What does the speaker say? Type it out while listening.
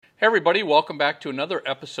Hey everybody, welcome back to another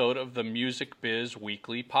episode of the Music Biz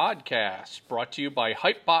Weekly Podcast, brought to you by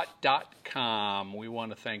Hypebot.com. We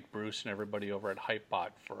want to thank Bruce and everybody over at Hypebot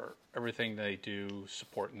for everything they do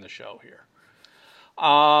supporting the show here.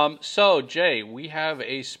 So Jay, we have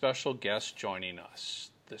a special guest joining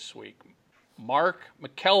us this week. Mark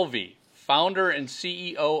McKelvey, founder and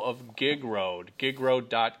CEO of Gigroad,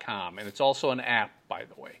 Gigroad.com, and it's also an app, by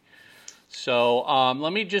the way. So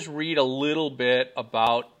let me just read a little bit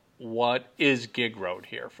about what is Gigroad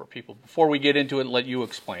here for people before we get into it and let you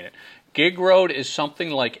explain it. Gigroad is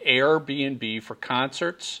something like Airbnb for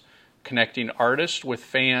concerts, connecting artists with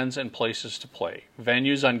fans and places to play.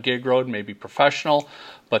 Venues on Gigroad may be professional,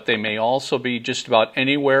 but they may also be just about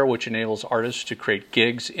anywhere, which enables artists to create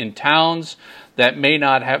gigs in towns that may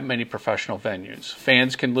not have many professional venues.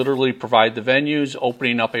 Fans can literally provide the venues,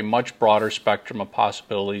 opening up a much broader spectrum of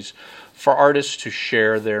possibilities for artists to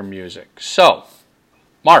share their music. So,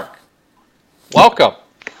 Mark, welcome.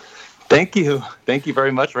 Thank you. Thank you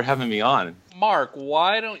very much for having me on. Mark,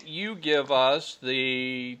 why don't you give us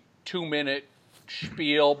the 2-minute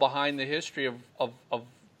spiel behind the history of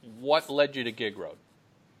what led you to Gigroad?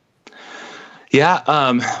 Yeah.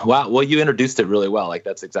 Wow. Well, you introduced it really well. Like,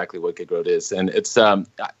 that's exactly what Gigroad is. And it's the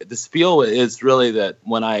spiel is really that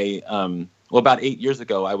when about 8 years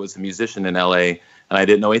ago, I was a musician in LA and I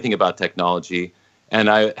didn't know anything about technology. And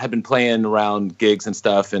I had been playing around gigs and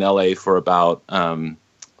stuff in LA for about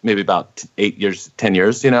maybe about 10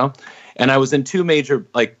 years, you know. And I was in two major,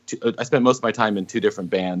 I spent most of my time in two different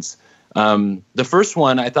bands. The first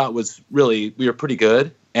one I thought we were pretty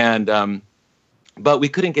good, and but we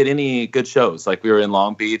couldn't get any good shows. Like, we were in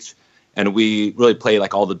Long Beach, and we really played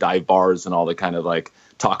like all the dive bars and all the kind of like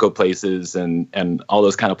taco places and all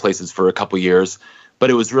those kind of places for a couple years. But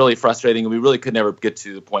it was really frustrating, and we really could never get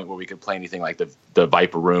to the point where we could play anything like the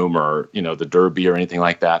Viper Room or, you know, the Derby or anything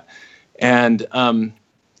like that. And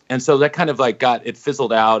so that kind of like it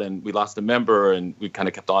fizzled out, and we lost a member, and we kind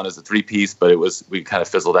of kept on as a 3-piece, but we kind of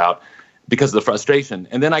fizzled out because of the frustration.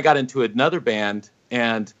 And then I got into another band,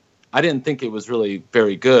 and I didn't think it was really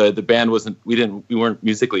very good. The band we weren't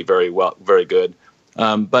musically very good.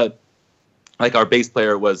 But like, our bass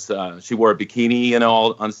player she wore a bikini, you know,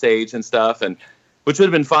 all on stage and stuff, and which would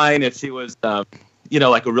have been fine if she was, you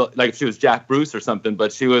know, like if she was Jack Bruce or something.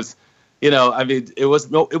 But she was, you know, I mean, it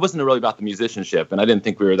wasn't really about the musicianship, and I didn't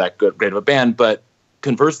think we were that great of a band. But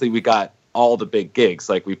conversely, we got all the big gigs.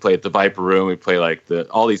 Like, we played at the Viper Room, we played like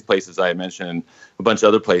all these places I mentioned, and a bunch of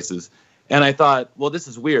other places. And I thought, well, this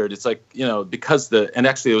is weird. It's like, you know, and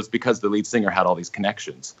actually it was because the lead singer had all these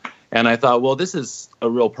connections. And I thought, well, this is a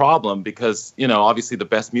real problem because, you know, obviously the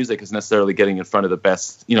best music is necessarily getting in front of the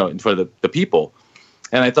best, you know, in front of the people.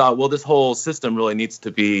 And I thought, well, this whole system really needs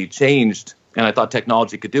to be changed. And I thought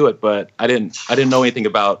technology could do it, but I didn't know anything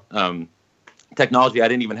about technology. I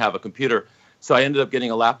didn't even have a computer. So I ended up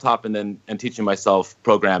getting a laptop and teaching myself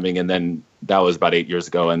programming. And then that was about 8 years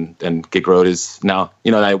ago. And Gigroad is now,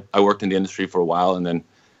 you know, I worked in the industry for a while and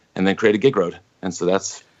then created Gigroad. And so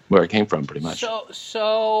that's where it came from, pretty much.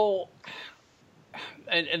 So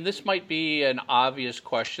and this might be an obvious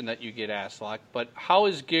question that you get asked a lot, but how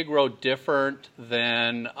is Gigroad different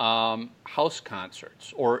than house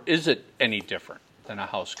concerts? Or is it any different than a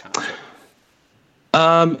house concert?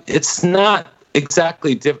 It's not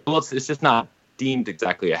exactly different. Well, it's just not deemed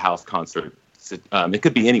exactly a house concert. It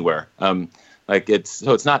could be anywhere. So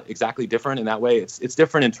it's not exactly different in that way. It's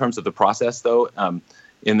different in terms of the process, though.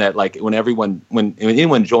 In that, like, when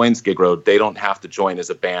anyone joins Gigroad, they don't have to join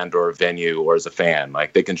as a band or a venue or as a fan.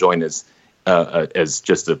 Like, they can join as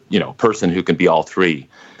just a, you know, person who can be all three.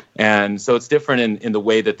 And so it's different in the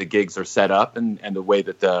way that the gigs are set up and the way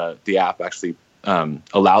that the app actually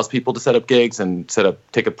allows people to set up gigs and set up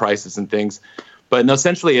ticket prices and things. But no,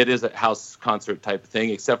 essentially it is a house concert type of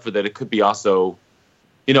thing, except for that it could be also,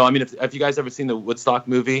 you know, I mean, if you guys ever seen the Woodstock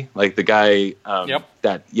movie, like the guy,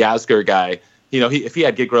 that Yasgur guy, you know, if he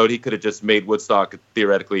had Gigroad, he could have just made Woodstock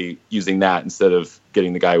theoretically using that instead of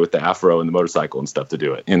getting the guy with the afro and the motorcycle and stuff to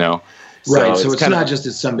do it, you know? Right. So it's not just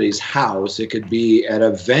at somebody's house. It could be at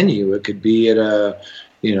a venue. It could be at a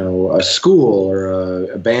school or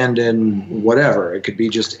a abandoned whatever. It could be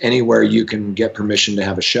just anywhere you can get permission to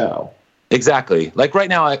have a show. Exactly. Like, right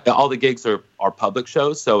now, all the gigs are public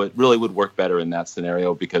shows, so it really would work better in that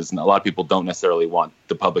scenario because a lot of people don't necessarily want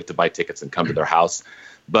the public to buy tickets and come to their house.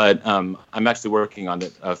 But I'm actually working on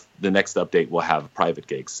it. The next update will have private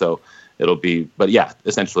gigs, so it'll be. But yeah,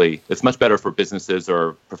 essentially, it's much better for businesses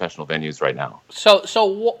or professional venues right now.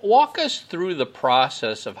 So walk us through the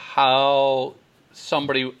process of how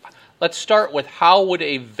somebody. Let's start with how would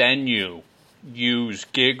a venue use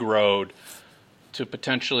Gigroad to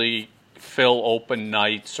potentially fill open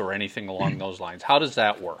nights or anything along those lines? How does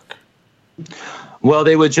that work? Well,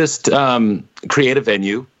 they would just create a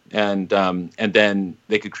venue, and then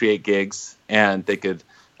they could create gigs, and they could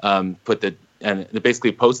they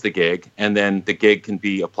basically post the gig, and then the gig can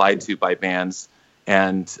be applied to by bands,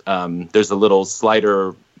 and there's a little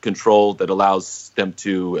slider control that allows them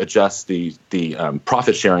to adjust the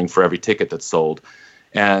profit sharing for every ticket that's sold,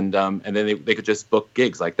 and then they could just book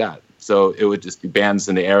gigs like that. So it would just be bands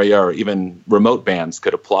in the area, or even remote bands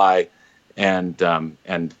could apply, So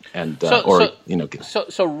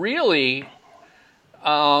really,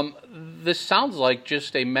 this sounds like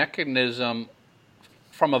just a mechanism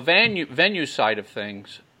from a venue side of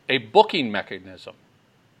things, a booking mechanism.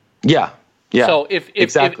 Yeah. So if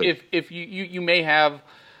exactly. if you may have,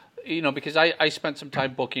 because I spent some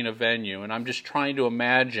time booking a venue, and I'm just trying to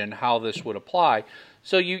imagine how this would apply.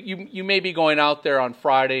 So you may be going out there on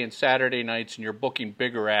Friday and Saturday nights, and you're booking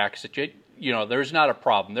bigger acts that there's not a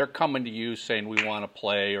problem. They're coming to you saying we want to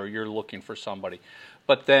play, or you're looking for somebody.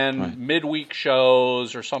 But then midweek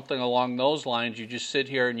shows or something along those lines, you just sit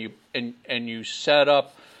here and you set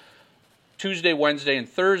up Tuesday, Wednesday, and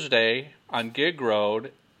Thursday on Gigroad,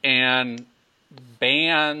 and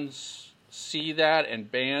bands see that,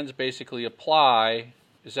 and bands basically apply.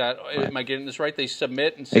 Am I getting this right? They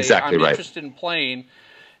submit and say, exactly I'm right. interested in playing,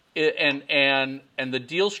 and the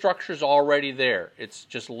deal structure is already there. It's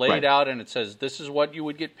just laid out, and it says this is what you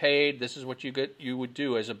would get paid. This is what you would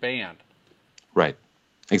do as a band. Right.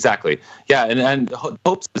 Exactly. Yeah, and the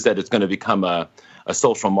hopes is that it's going to become a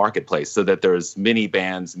social marketplace, so that there's many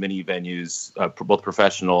bands, many venues, both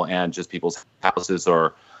professional and just people's houses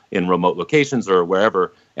or in remote locations or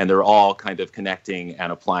wherever, and they're all kind of connecting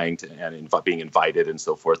and applying to and being invited and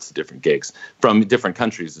so forth to different gigs from different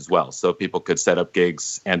countries as well. So people could set up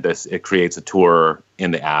gigs, and it creates a tour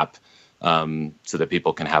in the app, so that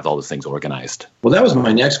people can have all those things organized. Well, that was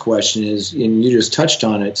my next question and you just touched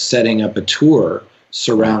on it, setting up a tour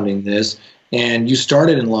surrounding this, and you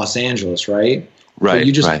started in Los Angeles, right? Right.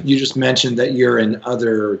 But you just mentioned that you're in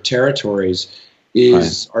other territories.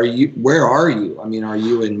 Where are you? I mean, are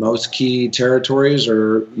you in most key territories,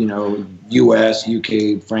 or U.S.,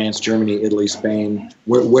 U.K., France, Germany, Italy, Spain?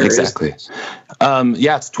 Where exactly? Is this?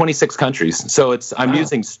 It's 26 countries. So I'm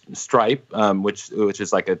using Stripe, which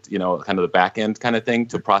is like a kind of the back end kind of thing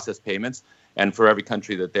to process payments. And for every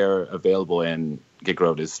country that they're available in,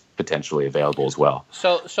 Gigroad is potentially available as well.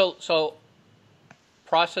 So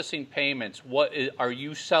processing payments, are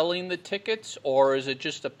you selling the tickets, or is it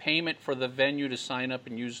just a payment for the venue to sign up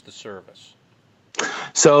and use the service?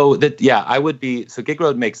 So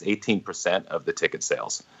Gigroad makes 18% of the ticket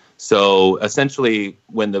sales. So essentially,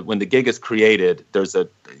 when the gig is created, there's the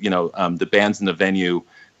bands in the venue,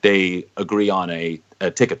 they agree on a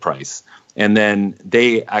ticket price, and then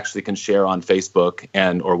they actually can share on Facebook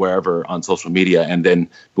or wherever on social media. And then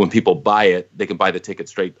when people buy it, they can buy the ticket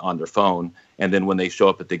straight on their phone. And then when they show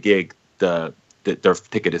up at the gig, their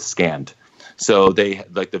ticket is scanned. So they,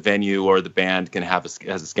 like the venue or the band, can has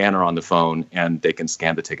a scanner on the phone, and they can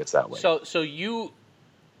scan the tickets that way. So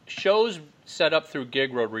shows set up through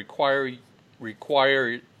Gigroad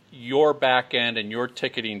require your back end and your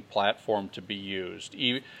ticketing platform to be used.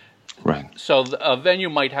 Right. So a venue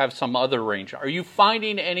might have some other range. Are you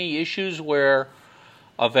finding any issues where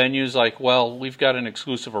a venue's like, well, we've got an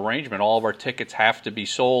exclusive arrangement, all of our tickets have to be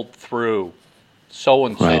sold through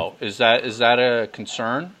so-and-so? Right. Is that a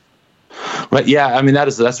concern? Right. Yeah. I mean,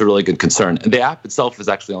 that's a really good concern. The app itself has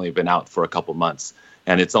actually only been out for a couple months,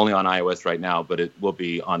 and it's only on iOS right now, but it will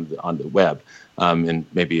be on the web, and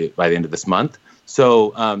maybe by the end of this month.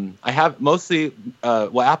 So I have mostly,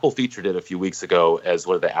 Apple featured it a few weeks ago as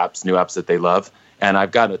one of the new apps that they love. And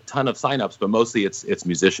I've got a ton of signups, but mostly it's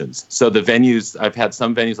musicians. So the venues, I've had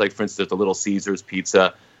some venues, like for instance, the Little Caesars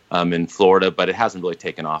Pizza in Florida, but it hasn't really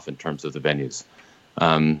taken off in terms of the venues.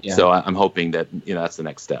 So I'm hoping that, that's the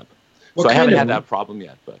next step. So I haven't had that problem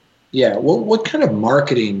yet, but. Yeah. What kind of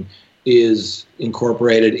marketing is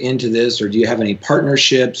incorporated into this, or do you have any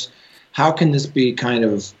partnerships? How can this be kind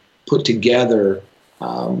of put together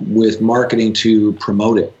with marketing to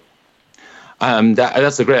promote it?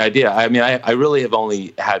 That's a great idea. I mean, I really have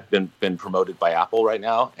only been promoted by Apple right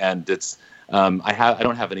now, and it's I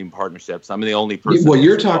don't have any partnerships. I'm the only person. Well,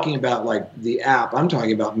 you're talking about like the app. I'm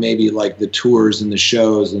talking about maybe like the tours and the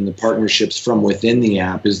shows and the partnerships from within the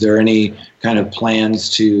app. Is there any kind of plans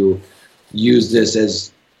to use this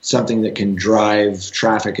as something that can drive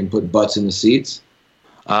traffic and put butts in the seats?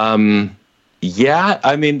 Yeah,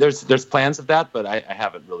 I mean, there's plans of that, but I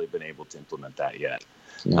haven't really been able to implement that yet.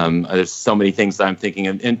 Yeah. There's so many things that I'm thinking,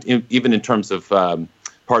 and even in terms of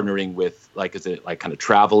partnering with, like, is it like kind of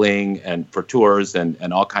traveling and for tours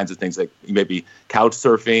and all kinds of things, like maybe couch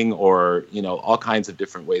surfing or, all kinds of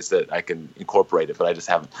different ways that I can incorporate it. But I just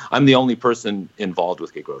haven't. I'm the only person involved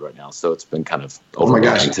with Gigroad right now, so it's been kind of overwhelming.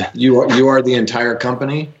 Oh my gosh, you are the entire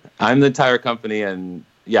company? I'm the entire company, and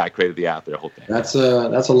I created the app, the whole thing. That's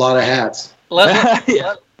a lot of hats. Let me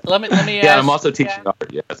ask. Yeah, I'm also teaching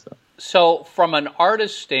art. Yeah. So from an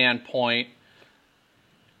artist standpoint,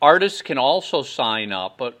 artists can also sign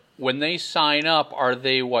up, but when they sign up, are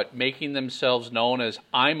they making themselves known as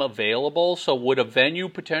I'm available? So would a venue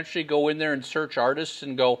potentially go in there and search artists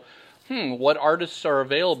and go, what artists are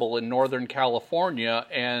available in Northern California?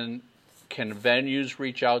 And can venues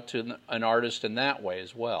reach out to an artist in that way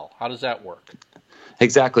as well? How does that work?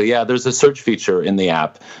 Exactly. Yeah, there's a search feature in the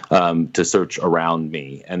app to search around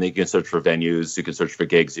me, and you can search for venues, you can search for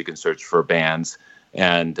gigs, you can search for bands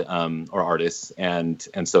and or artists, and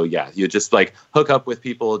so you just like hook up with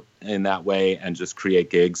people in that way and just create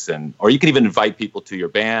gigs, or you can even invite people to your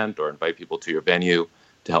band or invite people to your venue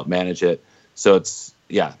to help manage it. So that's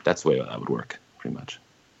the way that would work pretty much.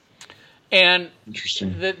 And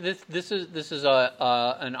interesting. This is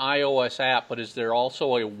an iOS app, but is there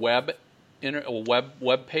also a web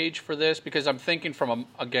page for this? Because I'm thinking from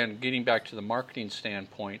again getting back to the marketing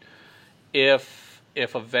standpoint, if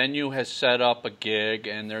a venue has set up a gig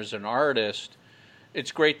and there's an artist,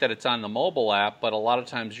 it's great that it's on the mobile app, but a lot of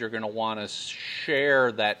times you're going to want to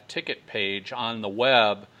share that ticket page on the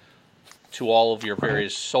web to all of your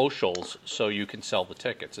various socials so you can sell the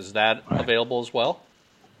tickets. Is that available as well?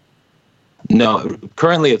 No,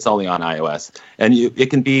 currently it's only on iOS, and it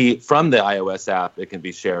can be from the iOS app. It can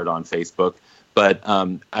be shared on Facebook, but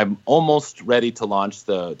I'm almost ready to launch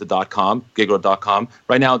the .com, Gigroad.com.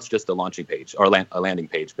 Right now, it's just a launching page or a landing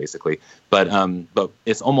page, basically. But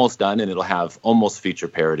it's almost done, and it'll have almost feature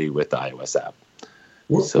parity with the iOS app.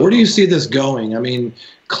 Where do you see this going? I mean,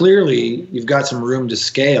 clearly you've got some room to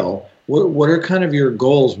scale. What are kind of your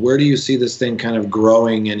goals? Where do you see this thing kind of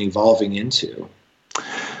growing and evolving into?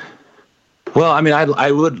 Well, I mean,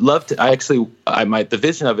 I would love to. The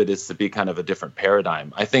vision of it is to be kind of a different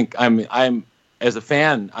paradigm. I think I'm as a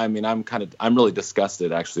fan. I mean, I'm really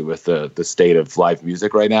disgusted actually with the state of live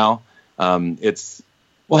music right now. How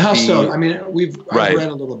so? I mean, I've read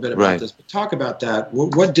a little bit about this, but talk about that.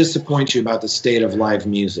 What disappoints you about the state of live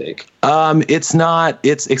music?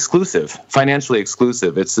 It's exclusive, financially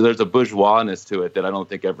exclusive. There's a bourgeoisness to it that I don't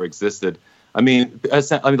think ever existed. I mean,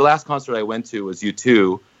 the last concert I went to was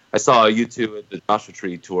U2. I saw U2 at the Joshua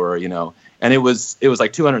Tree tour, and it was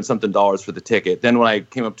like $200 something for the ticket. Then when I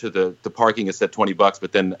came up to the parking, it said $20,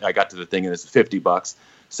 but then I got to the thing and it's $50.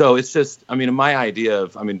 So it's just, my idea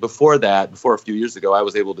of, before a few years ago, I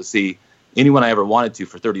was able to see anyone I ever wanted to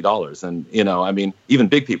for $30. And, even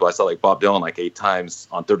big people, I saw like Bob Dylan like 8 times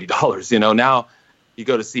on $30. Now you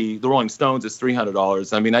go to see the Rolling Stones, it's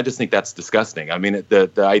 $300. I just think that's disgusting.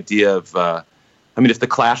 The idea of, if the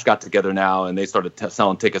Clash got together now and they started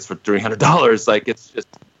selling tickets for $300, like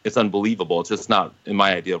it's unbelievable. It's just not in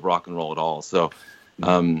my idea of rock and roll at all. So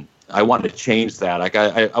I want to change that. Like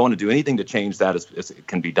I want to do anything to change that as it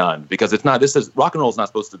can be done, because rock and roll is not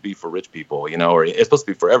supposed to be for rich people, or it's supposed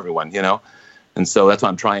to be for everyone, And so that's why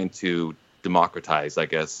I'm trying to democratize, I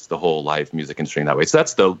guess, the whole live music industry in that way. So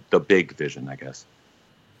that's the big vision, I guess.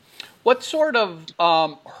 What sort of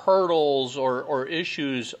hurdles or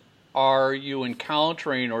issues are you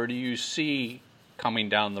encountering, or do you see coming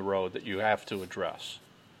down the road that you have to address?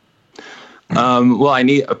 Well, I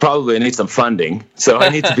need some funding, so I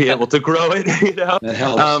need to be able to grow it. That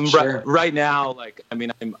helps. Sure. Right now,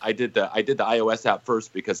 I did the iOS app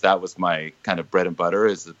first because that was my kind of bread and butter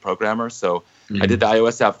as a programmer. So I did the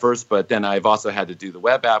iOS app first, but then I've also had to do the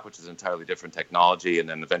web app, which is entirely different technology, and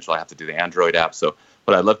then eventually I have to do the Android app. So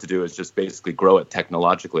what I'd love to do is just basically grow it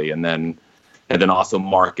technologically, and then also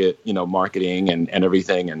marketing and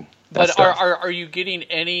everything and that stuff. Are you getting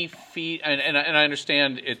any and I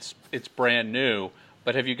understand it's brand new,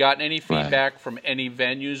 but have you gotten any feedback from any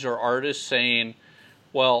venues or artists saying,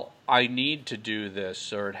 well, I need to do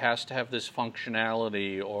this, or it has to have this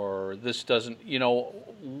functionality, or this doesn't,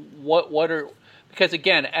 because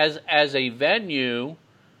again, as a venue,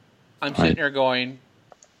 I'm sitting there going,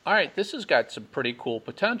 all right, this has got some pretty cool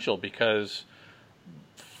potential, because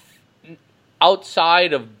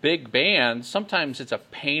outside of big bands, sometimes it's a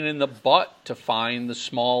pain in the butt to find the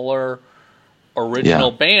smaller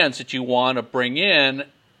original bands that you want to bring in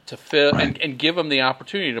to fit and give them the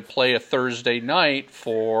opportunity to play a Thursday night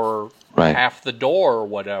for half the door or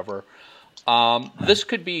whatever. This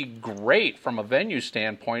could be great from a venue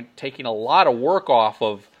standpoint, taking a lot of work off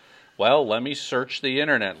of, well, let me search the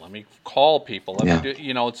internet. Let me call people. Let me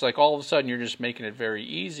do, it's like all of a sudden you're just making it very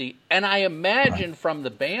easy. And I imagine from the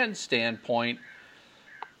band standpoint,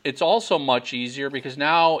 it's also much easier because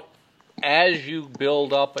now as you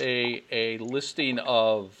build up a listing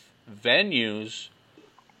of venues,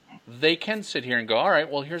 they can sit here and go, all right,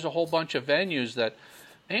 well, here's a whole bunch of venues that,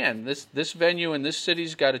 man, this venue in this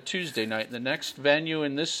city's got a Tuesday night, and the next venue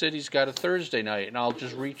in this city's got a Thursday night, and I'll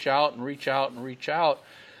just reach out and reach out and reach out.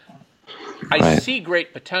 I see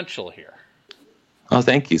great potential here. Oh,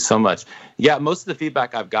 thank you so much. Yeah, most of the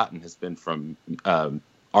feedback I've gotten has been from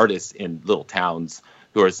artists in little towns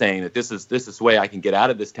who are saying that this is the way I can get out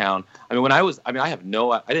of this town. I mean, I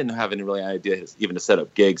didn't have any really idea even to set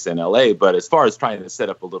up gigs in LA, but as far as trying to set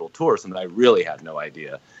up a little tour, something I really had no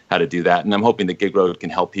idea how to do that. And I'm hoping that Gigroad can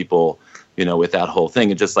help people, with that whole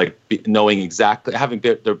thing, and just like knowing exactly, having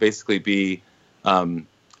there basically be a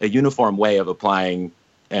uniform way of applying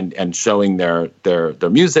and showing their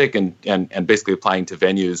music and basically applying to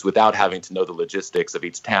venues without having to know the logistics of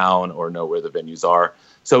each town or know where the venues are.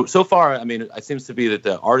 So far, I mean, it seems to be that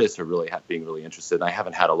the artists are really being really interested. And I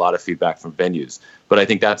haven't had a lot of feedback from venues, but I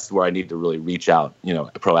think that's where I need to really reach out,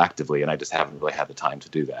 proactively. And I just haven't really had the time to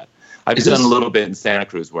do that. I've done a little bit in Santa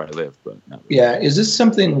Cruz where I live, but not really. Yeah. Is this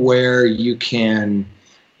something where you can,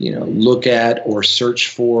 look at or search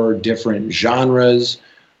for different genres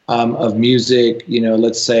of music?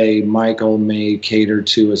 Let's say Michael may cater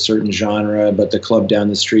to a certain genre, but the club down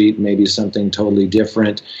the street may be something totally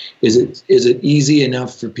different. Is it easy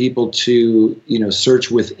enough for people to, search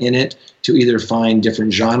within it to either find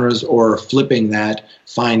different genres, or flipping that,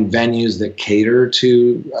 find venues that cater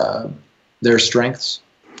to their strengths?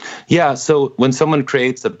 Yeah, so when someone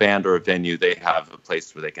creates a band or a venue, they have a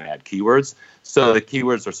place where they can add keywords. So the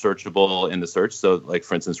keywords are searchable in the search. So, like,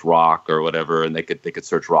 for instance, rock or whatever, and they could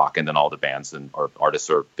search rock, and then all the bands or artists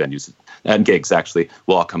or venues and gigs actually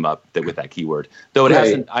will all come up with that keyword. Though it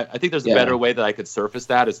hasn't, I think there's a better way that I could surface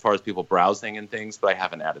that as far as people browsing and things, but I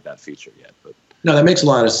haven't added that feature yet. But no, that makes a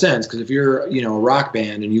lot of sense, because if you're a rock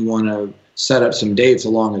band and you want to set up some dates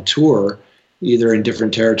along a tour, either in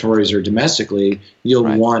different territories or domestically, you'll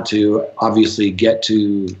want to obviously get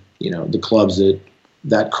to, the clubs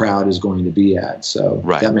that crowd is going to be at. So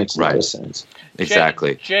that makes a lot of sense.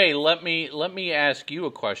 Exactly. Jay, let me ask you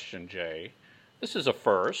a question, Jay. This is a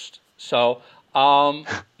first. So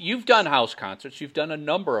you've done house concerts. You've done a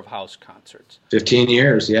number of house concerts. 15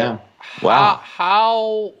 years, yeah. Wow.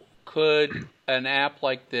 How could an app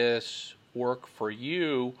like this work for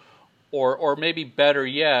you? Or maybe better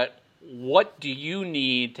yet, what do you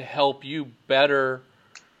need to help you better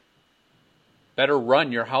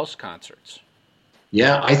run your house concerts?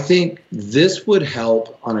 Yeah, I think this would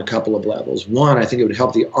help on a couple of levels. One, I think it would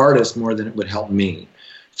help the artist more than it would help me.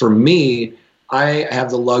 For me, I have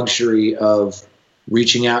the luxury of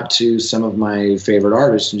reaching out to some of my favorite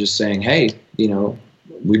artists and just saying, hey,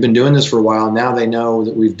 we've been doing this for a while. Now they know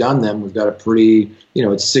that we've done them. We've got a pretty,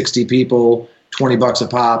 it's 60 people, $20 a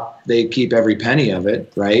pop. They keep every penny of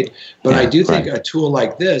it, right? But I do think a tool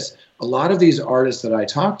like this, a lot of these artists that I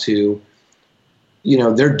talk to,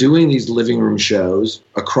 they're doing these living room shows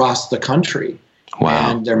across the country.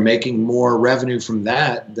 Wow. And they're making more revenue from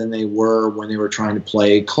that than they were when they were trying to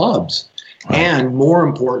play clubs. Right. And more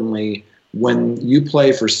importantly, when you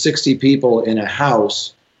play for 60 people in a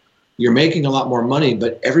house, you're making a lot more money,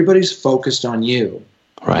 but everybody's focused on you.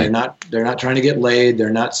 Right. They're not trying to get laid.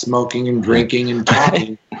 They're not smoking and drinking and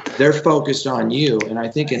talking. They're focused on you. And I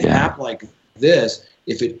think an app like this,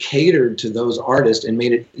 if it catered to those artists and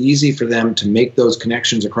made it easy for them to make those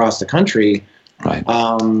connections across the country,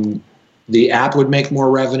 the app would make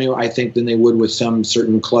more revenue, I think, than they would with some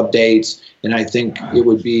certain club dates. And I think it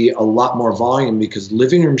would be a lot more volume, because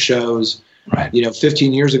living room shows,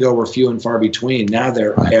 15 years ago were few and far between. Now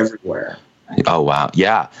they're everywhere. Oh, wow.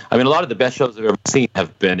 Yeah. I mean, a lot of the best shows I've ever seen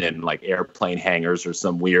have been in like airplane hangars or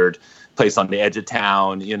some weird place on the edge of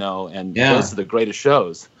town, and those are the greatest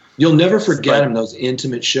shows. You'll never forget them, those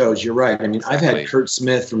intimate shows. You're right. I mean, I've had Kurt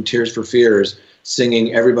Smith from Tears for Fears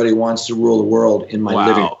singing Everybody Wants to Rule the World in my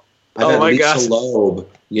living room. I've had Lisa Loeb,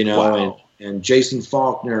 and Jason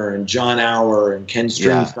Faulkner and John Auer and Ken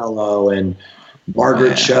Stringfellow and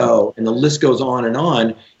Margaret Cho, and the list goes on.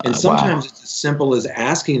 And sometimes it's as simple as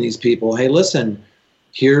asking these people, hey, listen,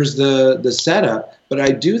 here's the setup. But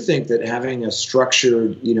I do think that having a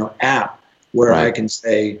structured, app where I can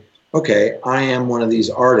say, okay, I am one of these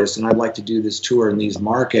artists and I'd like to do this tour in these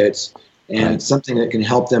markets, and something that can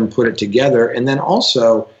help them put it together. And then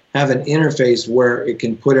also have an interface where it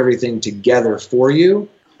can put everything together for you.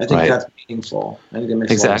 I think that's meaningful. I think that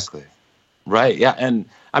makes a lot of sense. Right. Yeah. And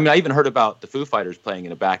I mean, I even heard about the Foo Fighters playing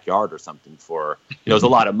in a backyard or something for, it was a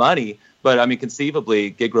lot of money, but I mean,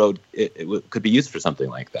 conceivably Gigroad, could be used for something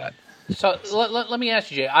like that. So let me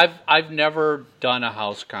ask you, Jay. I've never done a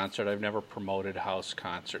house concert. I've never promoted house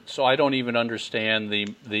concerts, so I don't even understand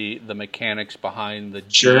the mechanics behind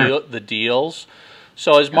the deals.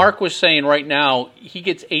 So as Mark was saying, right now he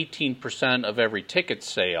gets 18% of every ticket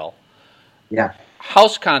sale. Yeah.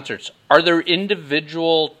 House concerts, are there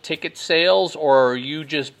individual ticket sales, or are you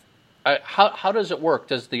just how does it work?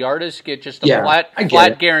 Does the artist get just a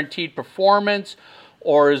flat guaranteed performance?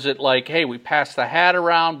 Or is it like, hey, we pass the hat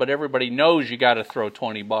around, but everybody knows you got to throw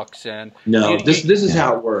 $20 in? No, this is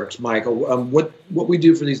how it works, Michael. What we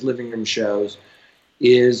do for these living room shows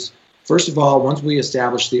is, first of all, once we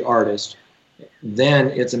establish the artist, then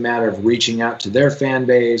it's a matter of reaching out to their fan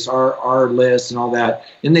base, our list, and all that,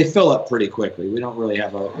 and they fill up pretty quickly. We don't really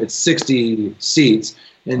have it's 60 seats,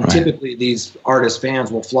 and typically these artist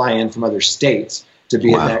fans will fly in from other states to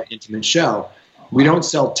be at that intimate show. We don't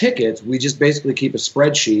sell tickets. We just basically keep a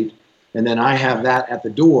spreadsheet, and then I have that at the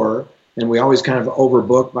door, and we always kind of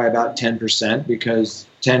overbook by about 10% because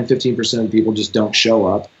 10-15% of people just don't show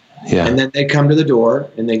up. Yeah. And then they come to the door,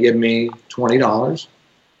 and they give me $20,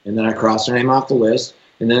 and then I cross their name off the list,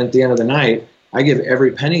 and then at the end of the night, I give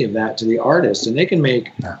every penny of that to the artist, and they can make,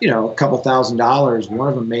 a couple $1,000s. One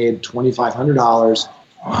of them made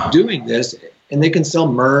 $2,500 doing this, and they can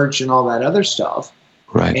sell merch and all that other stuff.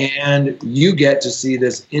 Right. And you get to see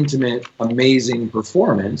this intimate, amazing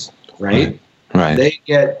performance, right? Right. They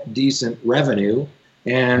get decent revenue,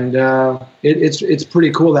 and it's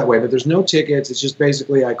pretty cool that way. But there's no tickets. It's just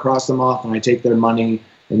basically I cross them off and I take their money,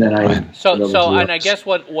 and then I. So and I guess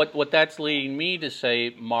what that's leading me to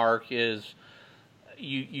say, Mark, is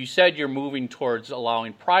you said you're moving towards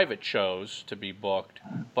allowing private shows to be booked,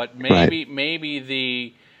 but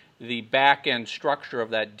maybe the back end structure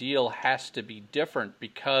of that deal has to be different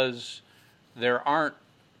because there aren't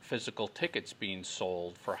physical tickets being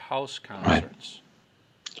sold for house concerts.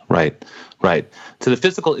 Right. So the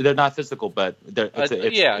physical, they're not physical, but it's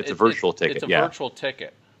a virtual ticket. It's a virtual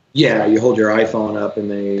ticket. Yeah, you hold your iPhone up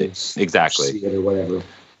and they exactly see it or whatever.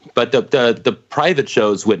 But the private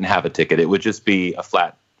shows wouldn't have a ticket. It would just be a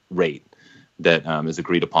flat rate that is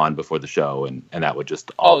agreed upon before the show, and that would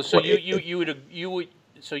just all. So you would.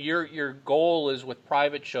 So your goal is with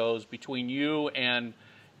private shows between you and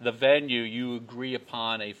the venue, you agree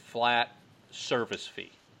upon a flat service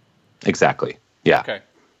fee. Exactly. Yeah. Okay.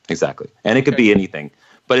 Exactly. And it could be anything,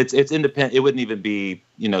 but it's independent. It wouldn't even be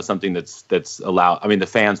something that's allowed. I mean, the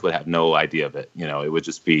fans would have no idea of it. It would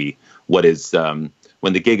just be what is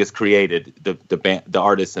when the gig is created. The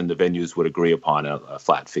artists and the venues would agree upon a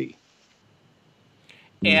flat fee.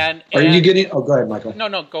 And are you getting? Oh, go ahead, Michael.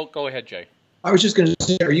 No. Go ahead, Jay. I was just going to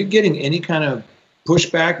say, are you getting any kind of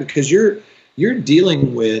pushback because you're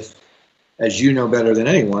dealing with, as you know better than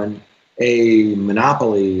anyone, a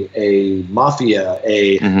monopoly, a mafia,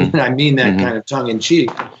 I mean that kind of tongue in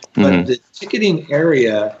cheek, but the ticketing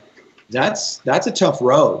area, that's a tough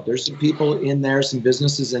road. There's some people in there, some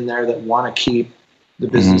businesses in there that want to keep the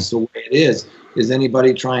business the way it is. Is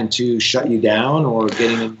anybody trying to shut you down or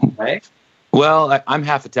getting in the way? Well, I'm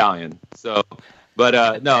half Italian, so.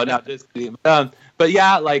 But no, not just kidding. But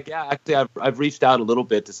actually, I've reached out a little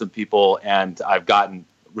bit to some people, and I've gotten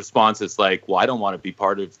responses like, "Well, I don't want to be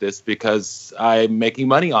part of this because I'm making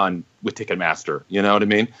money with Ticketmaster." You know what I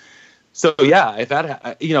mean? So yeah, if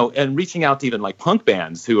that and reaching out to even like punk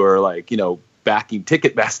bands who are like backing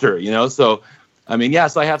Ticketmaster. So I mean,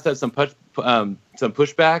 so I have to have some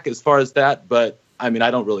pushback as far as that, but. I mean,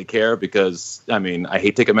 I don't really care because, I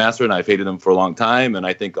hate Ticketmaster and I've hated them for a long time, and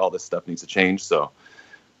I think all this stuff needs to change. So,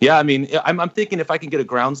 yeah, I'm thinking if I can get a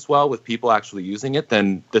groundswell with people actually using it,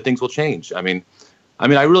 then the things will change. I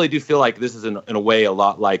really do feel like this is in a way a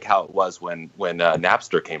lot like how it was when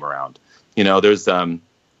Napster came around. There's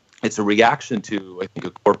it's a reaction to, I think,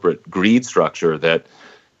 a corporate greed structure that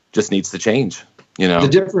just needs to change. The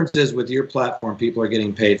difference is with your platform, people are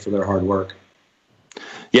getting paid for their hard work.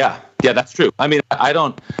 Yeah, that's true. I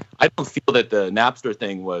don't feel that the Napster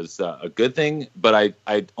thing was a good thing, but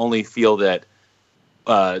I only feel that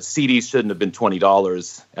CDs shouldn't have been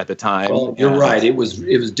 $20 at the time. Well, you're right. It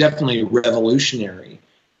was definitely revolutionary,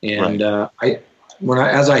 and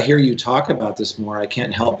as I hear you talk about this more, I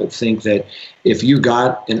can't help but think that if you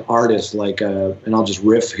got an artist like and I'll just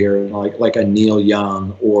riff here, like a Neil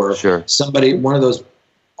Young or somebody, one of those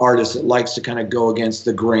artists that likes to kind of go against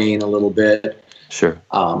the grain a little bit. Sure.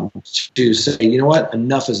 To say, you know what,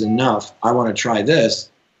 enough is enough. I want to try this.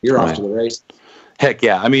 You're off to the race. Heck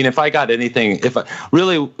yeah. I mean, if I got anything, if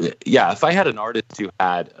I had an artist who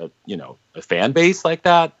had a fan base like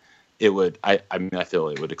that, it would, I mean, I feel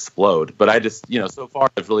it would explode. But I just, so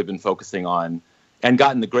far I've really been focusing on and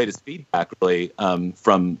gotten the greatest feedback really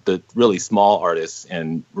from the really small artists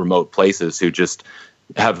in remote places who just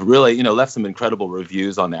have really, left some incredible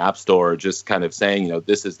reviews on the App Store, just kind of saying,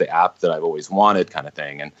 this is the app that I've always wanted kind of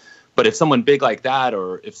thing. But if someone big like that,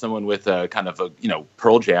 or if someone with a kind of a,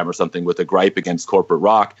 Pearl Jam or something with a gripe against corporate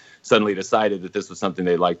rock suddenly decided that this was something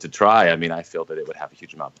they'd like to try, I mean, I feel that it would have a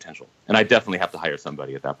huge amount of potential. And I definitely have to hire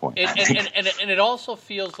somebody at that point. And it also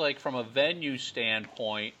feels like from a venue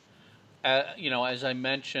standpoint, as I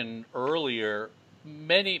mentioned earlier,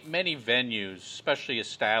 many venues, especially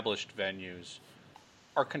established venues,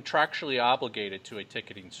 are contractually obligated to a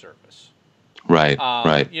ticketing service. Right,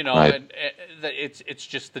 right. Right. And it's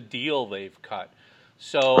just the deal they've cut.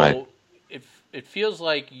 So it feels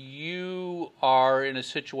like you are in a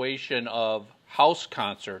situation of house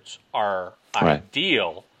concerts are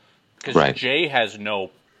ideal because Jay has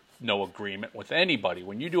no agreement with anybody.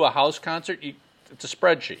 When you do a house concert, it's a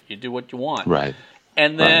spreadsheet. You do what you want. Right.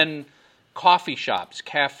 And then coffee shops,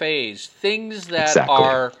 cafes, things that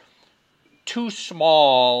are too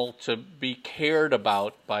small to be cared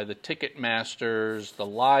about by the ticket masters, the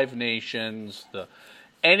Live Nations,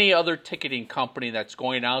 any other ticketing company that's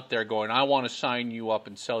going out there going, I want to sign you up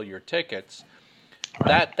and sell your tickets.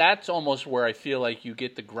 Right. That's almost where I feel like you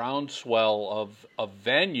get the groundswell of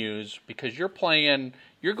venues, because you're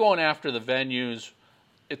going after the venues.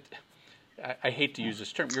 I hate to use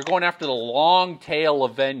this term. You're going after the long tail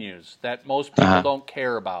of venues that most people don't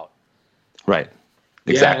care about. Right.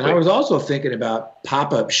 Exactly. Yeah, and I was also thinking about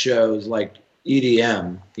pop-up shows like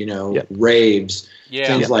EDM, raves,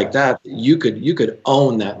 things like that. You could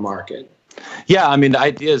own that market. Yeah, I mean, the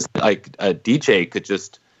idea is like a DJ could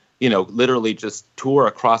just, literally just tour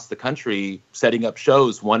across the country, setting up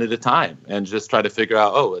shows one at a time, and just try to figure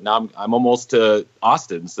out, now I'm almost to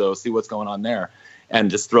Austin, so see what's going on there, and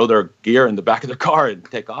just throw their gear in the back of their car and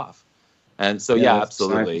take off. And so,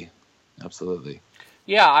 absolutely, absolutely.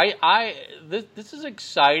 Yeah, this is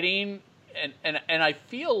exciting, and I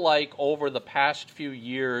feel like over the past few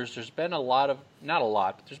years, there's been but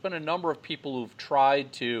there's been a number of people who've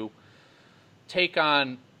tried to take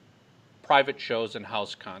on private shows and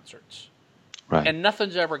house concerts, and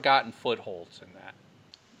nothing's ever gotten footholds in that.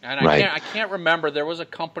 And I can't remember. There was a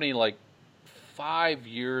company like 5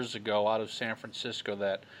 years ago out of San Francisco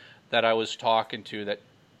that I was talking to that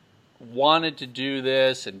wanted to do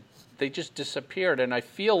this, and they just disappeared. And I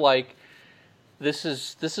feel like this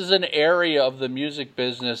is an area of the music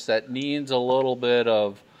business that needs a little bit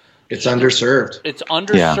of... It's underserved. It's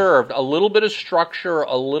underserved. Yeah. A little bit of structure,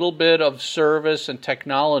 a little bit of service and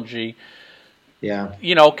technology. Yeah.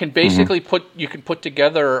 Can basically you can put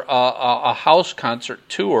together a house concert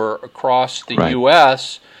tour across the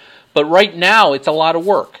U.S., but right now it's a lot of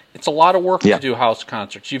work. It's a lot of work to do house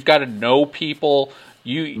concerts. You've got to know people.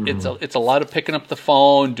 It's a lot of picking up the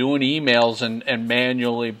phone, doing emails, and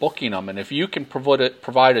manually booking them. And if you can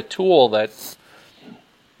provide a tool that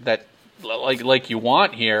like you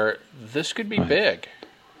want here, this could be big.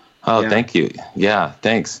 Oh, thank you. Yeah,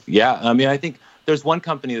 thanks. Yeah, I mean, I think there's one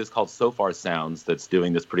company that's called So Far Sounds that's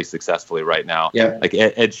doing this pretty successfully right now. Yeah. Like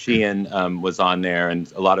Ed Sheehan was on there,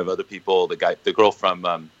 and a lot of other people. The girl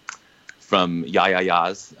from Ya Ya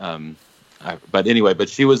Ya's. But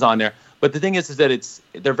she was on there. But the thing is that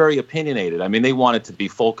they're very opinionated. I mean, they want it to be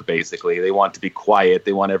folk, basically. They want it to be quiet.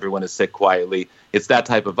 They want everyone to sit quietly. It's that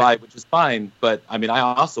type of vibe, which is fine. But, I mean, I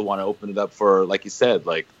also want to open it up for, like you said,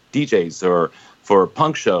 like DJs or for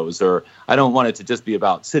punk shows. Or I don't want it to just be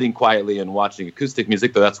about sitting quietly and watching acoustic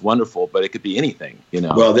music, though that's wonderful. But it could be anything,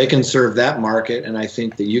 Well, they can serve that market, and I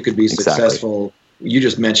think that you could be successful. You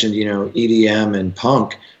just mentioned, EDM and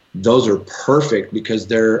punk. Those are perfect because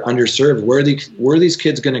they're underserved. Where are these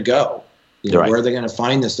kids going to go? Where are they going to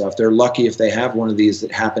find this stuff? They're lucky if they have one of these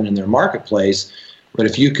that happen in their marketplace. But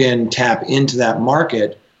if you can tap into that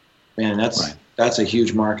market, man, that's a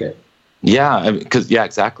huge market. Yeah,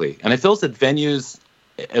 exactly. And it feels that venues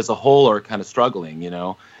as a whole are kind of struggling,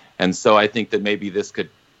 And so I think that maybe this could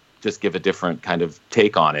just give a different kind of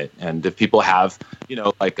take on it. And if people have,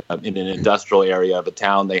 like in an industrial area of a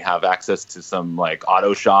town, they have access to some like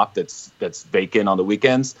auto shop that's vacant on the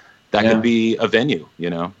weekends, that could be a venue,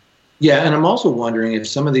 Yeah, and I'm also wondering if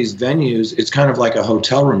some of these venues, it's kind of like a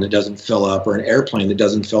hotel room that doesn't fill up or an airplane that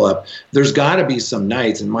doesn't fill up. There's got to be some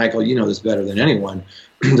nights, and Michael, you know this better than anyone,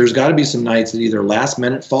 there's got to be some nights that either last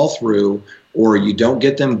minute fall through or you don't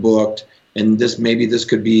get them booked and this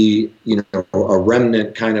could be, you know, a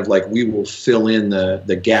remnant, kind of like we will fill in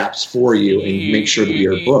the gaps for you and make sure that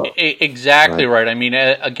you're booked. Exactly right. I mean,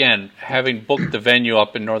 again, having booked the venue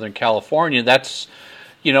up in Northern California, that's,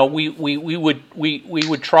 you know, we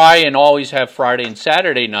would try and always have Friday and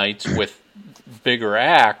Saturday nights with bigger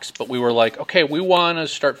acts, but we were like, okay, we want to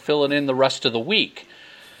start filling in the rest of the week.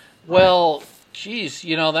 Well, geez,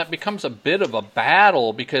 you know, that becomes a bit of a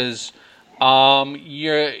battle because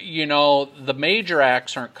you know, the major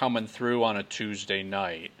acts aren't coming through on a Tuesday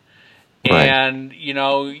night. Right. And, you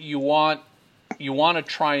know, you want to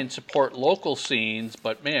try and support local scenes,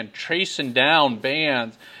 but man, tracing down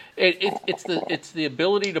bands, it's the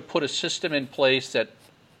ability to put a system in place that,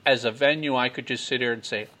 as a venue, I could just sit here and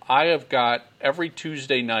say, I have got every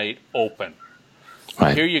Tuesday night open.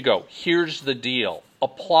 Right. Here you go. Here's the deal.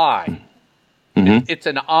 Apply. Mm-hmm. It's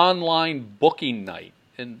an online booking night.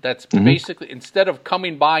 And that's basically, instead of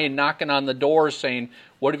coming by and knocking on the door saying,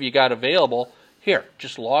 what have you got available? Here,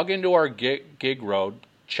 just log into our Gigroad,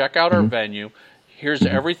 check out our venue. Here's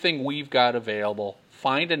everything we've got available.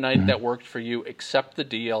 Find a night that worked for you. Accept the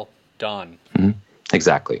deal. Done.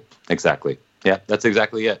 Exactly. Yeah, that's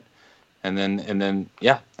exactly it. And then,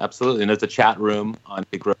 yeah, absolutely. And there's a chat room on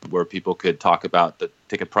Gigroad where people could talk about the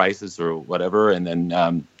ticket prices or whatever, and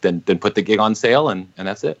then put the gig on sale, and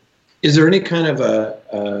that's it. Is there any kind of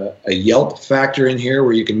a Yelp factor in here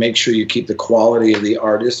where you can make sure you keep the quality of the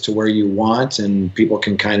artist to where you want, and people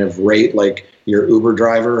can kind of rate like your Uber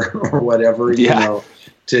driver or whatever, you know,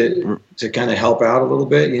 to kind of help out a little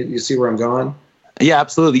bit? You see where I'm going? Yeah,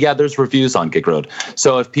 absolutely. Yeah, there's reviews on Gigroad.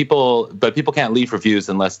 So if people can't leave reviews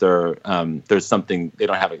unless there's something they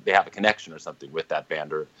have a connection or something with that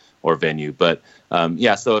band or venue. But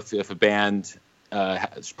yeah, so if a band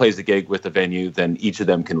plays a gig with a venue, then each of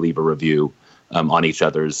them can leave a review on each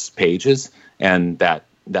other's pages, and that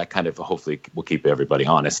kind of hopefully will keep everybody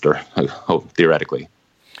honest, or theoretically.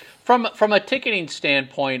 From a ticketing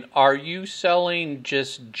standpoint, are you selling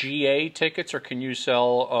just GA tickets, or can you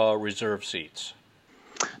sell reserve seats?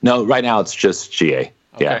 No, right now it's just GA.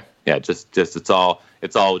 Okay. Yeah, just it's all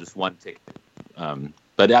just one ticket.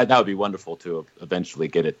 But that would be wonderful to eventually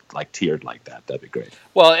get it like tiered like that. That'd be great.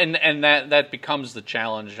 Well, and that becomes the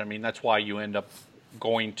challenge. I mean, that's why you end up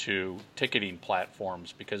going to ticketing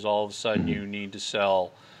platforms, because all of a sudden you need to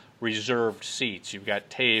sell reserved seats. You've got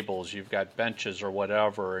tables, you've got benches or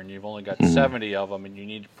whatever, and you've only got 70 of them, and you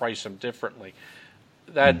need to price them differently.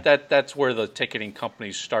 That's where the ticketing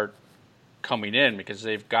companies start coming in, because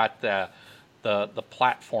they've got the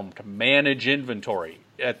platform to manage inventory.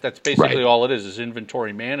 That's basically all it is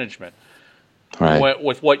inventory management. Right.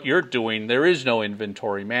 With what you're doing, there is no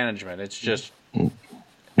inventory management. It's just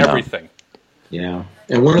everything. Yeah.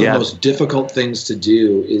 And one of the most difficult things to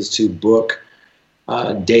do is to book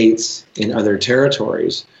dates in other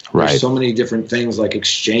territories. Right. There's so many different things like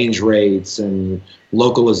exchange rates and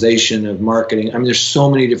localization of marketing. I mean, there's so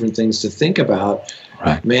many different things to think about.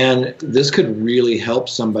 Right. Man, this could really help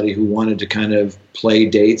somebody who wanted to kind of play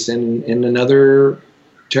dates in another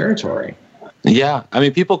territory. Yeah. I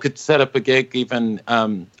mean, people could set up a gig even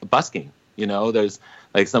busking. You know, there's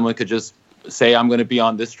like someone could just say, I'm going to be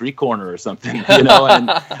on this street corner or something, you know, and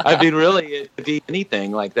I mean, really, it could be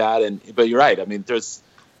anything like that. But you're right. I mean, you're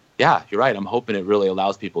right. I'm hoping it really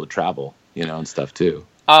allows people to travel, you know, and stuff too.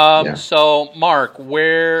 So Mark,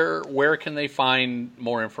 where can they find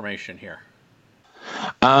more information here?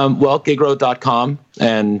 Well, Gigroad.com,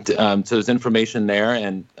 and so there's information there,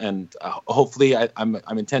 and hopefully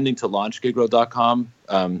I'm intending to launch Gigroad.com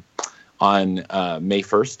on May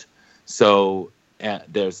 1st. So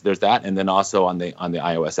there's that, and then also on the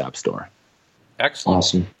iOS App Store. Excellent.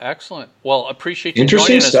 Awesome. Excellent. Well, appreciate you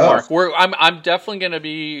joining us, stuff. Mark. I'm definitely going to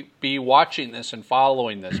be watching this and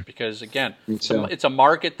following this, because again, it's a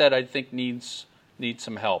market that I think needs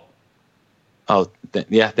some help. Oh,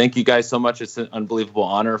 thank you guys so much. It's an unbelievable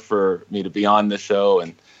honor for me to be on the show,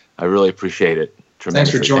 and I really appreciate it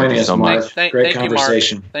tremendously. Thanks for joining us, Mark. Great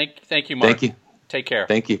conversation. Thank you, Mark. Thank you. Take care.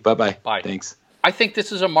 Thank you. Bye-bye. Bye. Thanks. I think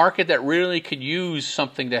this is a market that really could use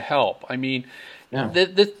something to help. I mean,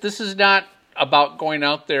 this is not about going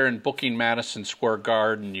out there and booking Madison Square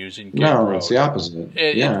Garden using Gigroad. No, it's the opposite.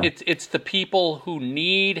 It's the people who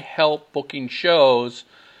need help booking shows,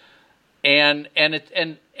 and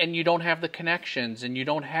you don't have the connections, and you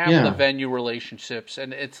don't have the venue relationships,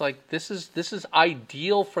 and it's like this is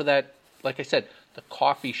ideal for that. Like I said, the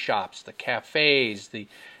coffee shops, the cafes, the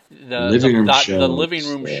living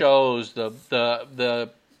room shows, the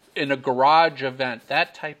in a garage event,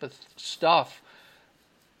 that type of stuff.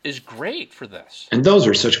 is great for this. And those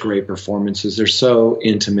are such great performances. They're so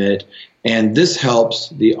intimate. And this helps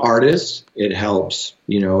the artists. It helps,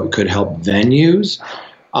 it could help venues.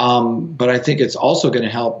 But I think it's also going to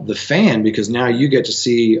help the fan, because now you get to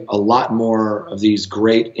see a lot more of these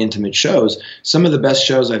great intimate shows. Some of the best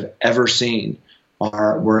shows I've ever seen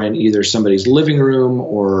were in either somebody's living room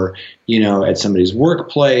or, at somebody's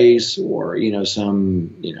workplace or,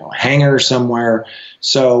 some, hangar somewhere.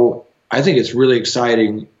 So I think it's really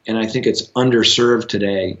exciting, and I think it's underserved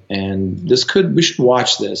today. And we should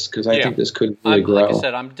watch this, because I think this could really grow. Like I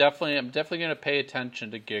said, I'm definitely going to pay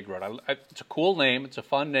attention to Gigroad. It's a cool name. It's a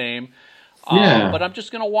fun name. But I'm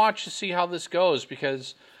just going to watch to see how this goes,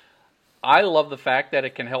 because I love the fact that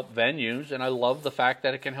it can help venues, and I love the fact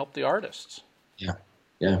that it can help the artists.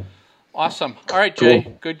 Yeah. Awesome. All right, Jay.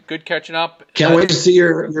 Cool. Good catching up. Can't wait to see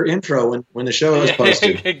your intro when the show is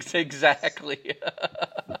posted. Exactly.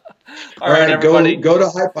 All right, everybody. Go to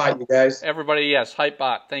Hypebot, you guys. Everybody, yes,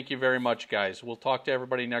 Hypebot. Thank you very much, guys. We'll talk to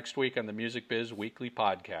everybody next week on the Music Biz Weekly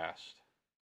Podcast.